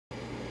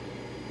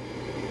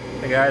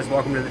Hey guys,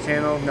 welcome to the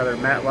channel. Another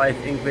Matt Life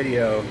Inc.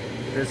 video.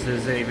 This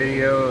is a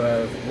video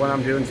of what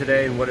I'm doing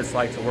today and what it's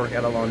like to work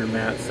at a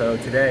laundromat. So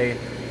today,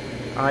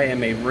 I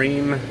am a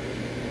Rheem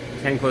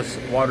tankless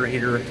water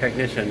heater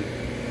technician.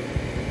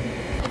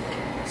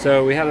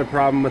 So we had a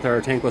problem with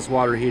our tankless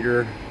water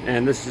heater,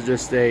 and this is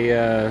just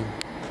a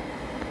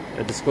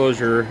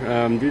disclosure.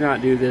 Do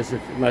not do this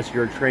unless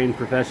you're a trained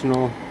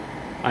professional.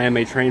 I am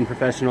a trained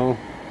professional,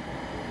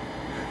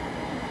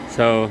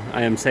 so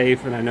I am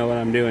safe and I know what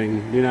I'm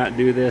doing. Do not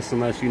do this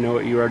unless you know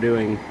what you are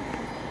doing.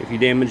 If you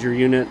damage your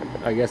unit,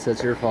 I guess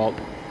that's your fault.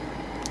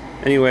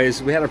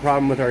 Anyways, we had a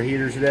problem with our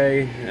heater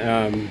today.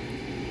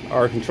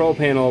 Our control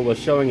panel was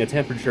showing a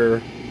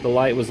temperature. The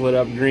light was lit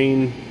up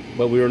green,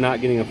 but we were not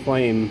getting a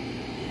flame.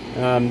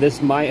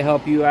 This might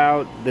help you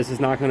out. This is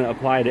not going to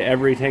apply to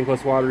every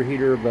tankless water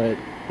heater, but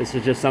this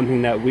is just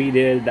something that we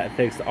did that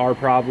fixed our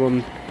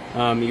problem.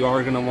 You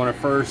are going to want to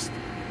first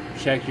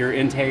check your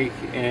intake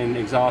and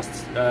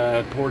exhaust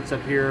ports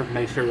up here.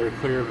 Make sure they're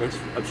clear of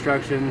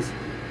obstructions.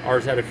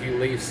 Ours had a few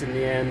leaks in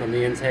the end on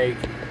the intake,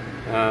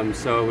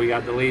 so we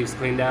got the leaves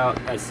cleaned out.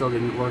 That still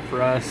didn't work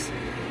for us.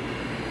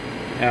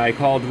 I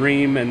called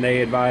Rheem and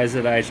they advised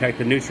that I check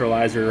the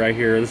neutralizer right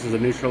here. This is a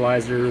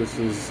neutralizer. This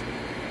is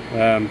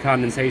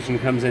condensation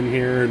comes in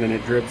here, then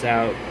it drips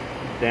out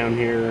down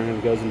here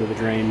and goes into the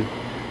drain.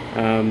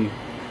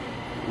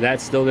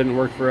 That still didn't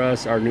work for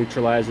us. Our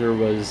neutralizer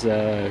was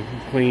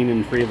clean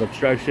and free of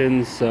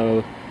obstructions.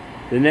 So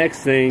the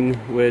next thing,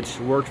 which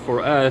worked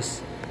for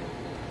us,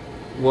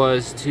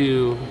 was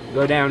to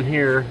go down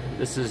here.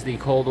 This is the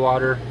cold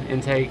water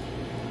intake.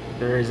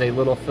 There is a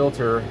little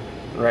filter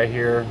right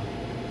here.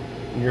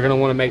 And you're going to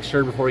want to make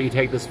sure before you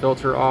take this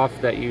filter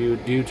off that you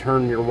do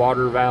turn your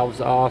water valves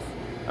off.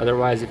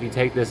 Otherwise, if you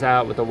take this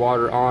out with the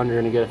water on,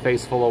 you're going to get a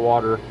face full of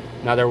water.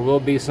 Now there will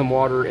be some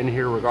water in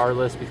here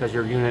regardless, because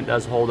your unit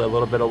does hold a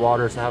little bit of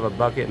water, so have a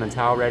bucket and a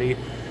towel ready.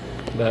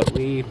 But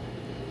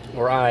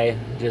I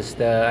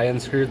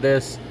unscrewed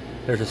this.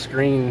 There's a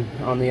screen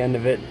on the end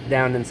of it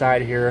down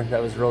inside here that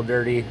was real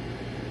dirty.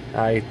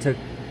 I took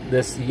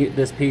this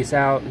piece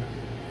out,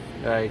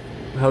 I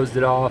hosed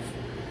it off,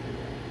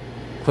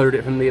 cleared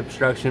it from the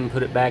obstruction,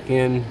 put it back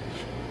in,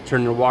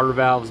 turn your water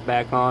valves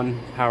back on,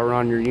 power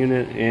on your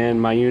unit,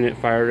 and my unit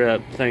fired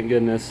up, thank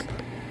goodness.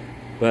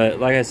 But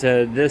like I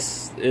said,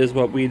 this is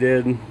what we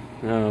did.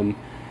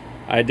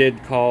 I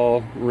did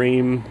call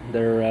Rheem,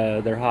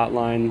 their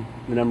hotline.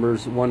 The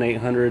number's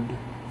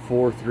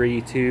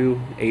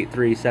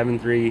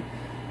 1-800-432-8373.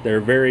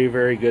 They're very,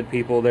 very good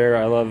people there.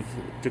 I love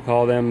to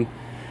call them.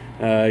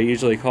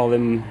 Usually call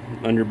them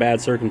under bad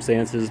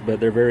circumstances, but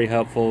they're very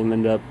helpful and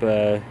end up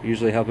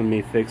usually helping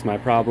me fix my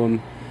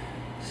problem.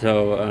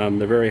 So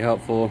they're very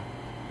helpful.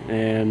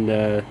 And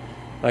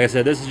like I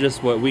said, this is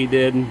just what we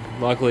did.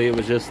 Luckily, it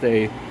was just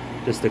a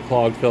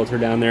clogged filter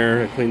down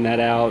there. I cleaned that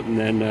out, and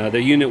then the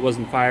unit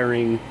wasn't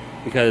firing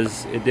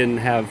because it didn't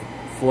have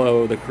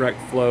flow, the correct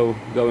flow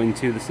going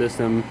to the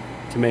system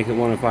to make it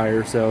want to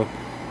fire. So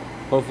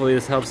hopefully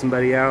this helps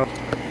somebody out.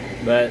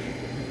 But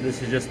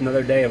this is just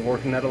another day of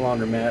working at a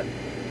laundromat.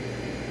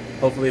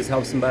 Hopefully this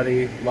helps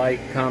somebody. Like,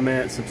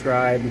 comment,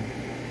 subscribe.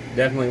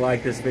 Definitely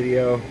like this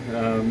video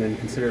and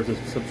consider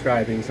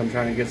subscribing. So I'm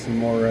trying to get some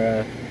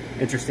more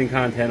interesting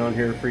content on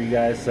here for you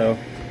guys. So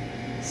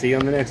see you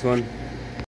on the next one.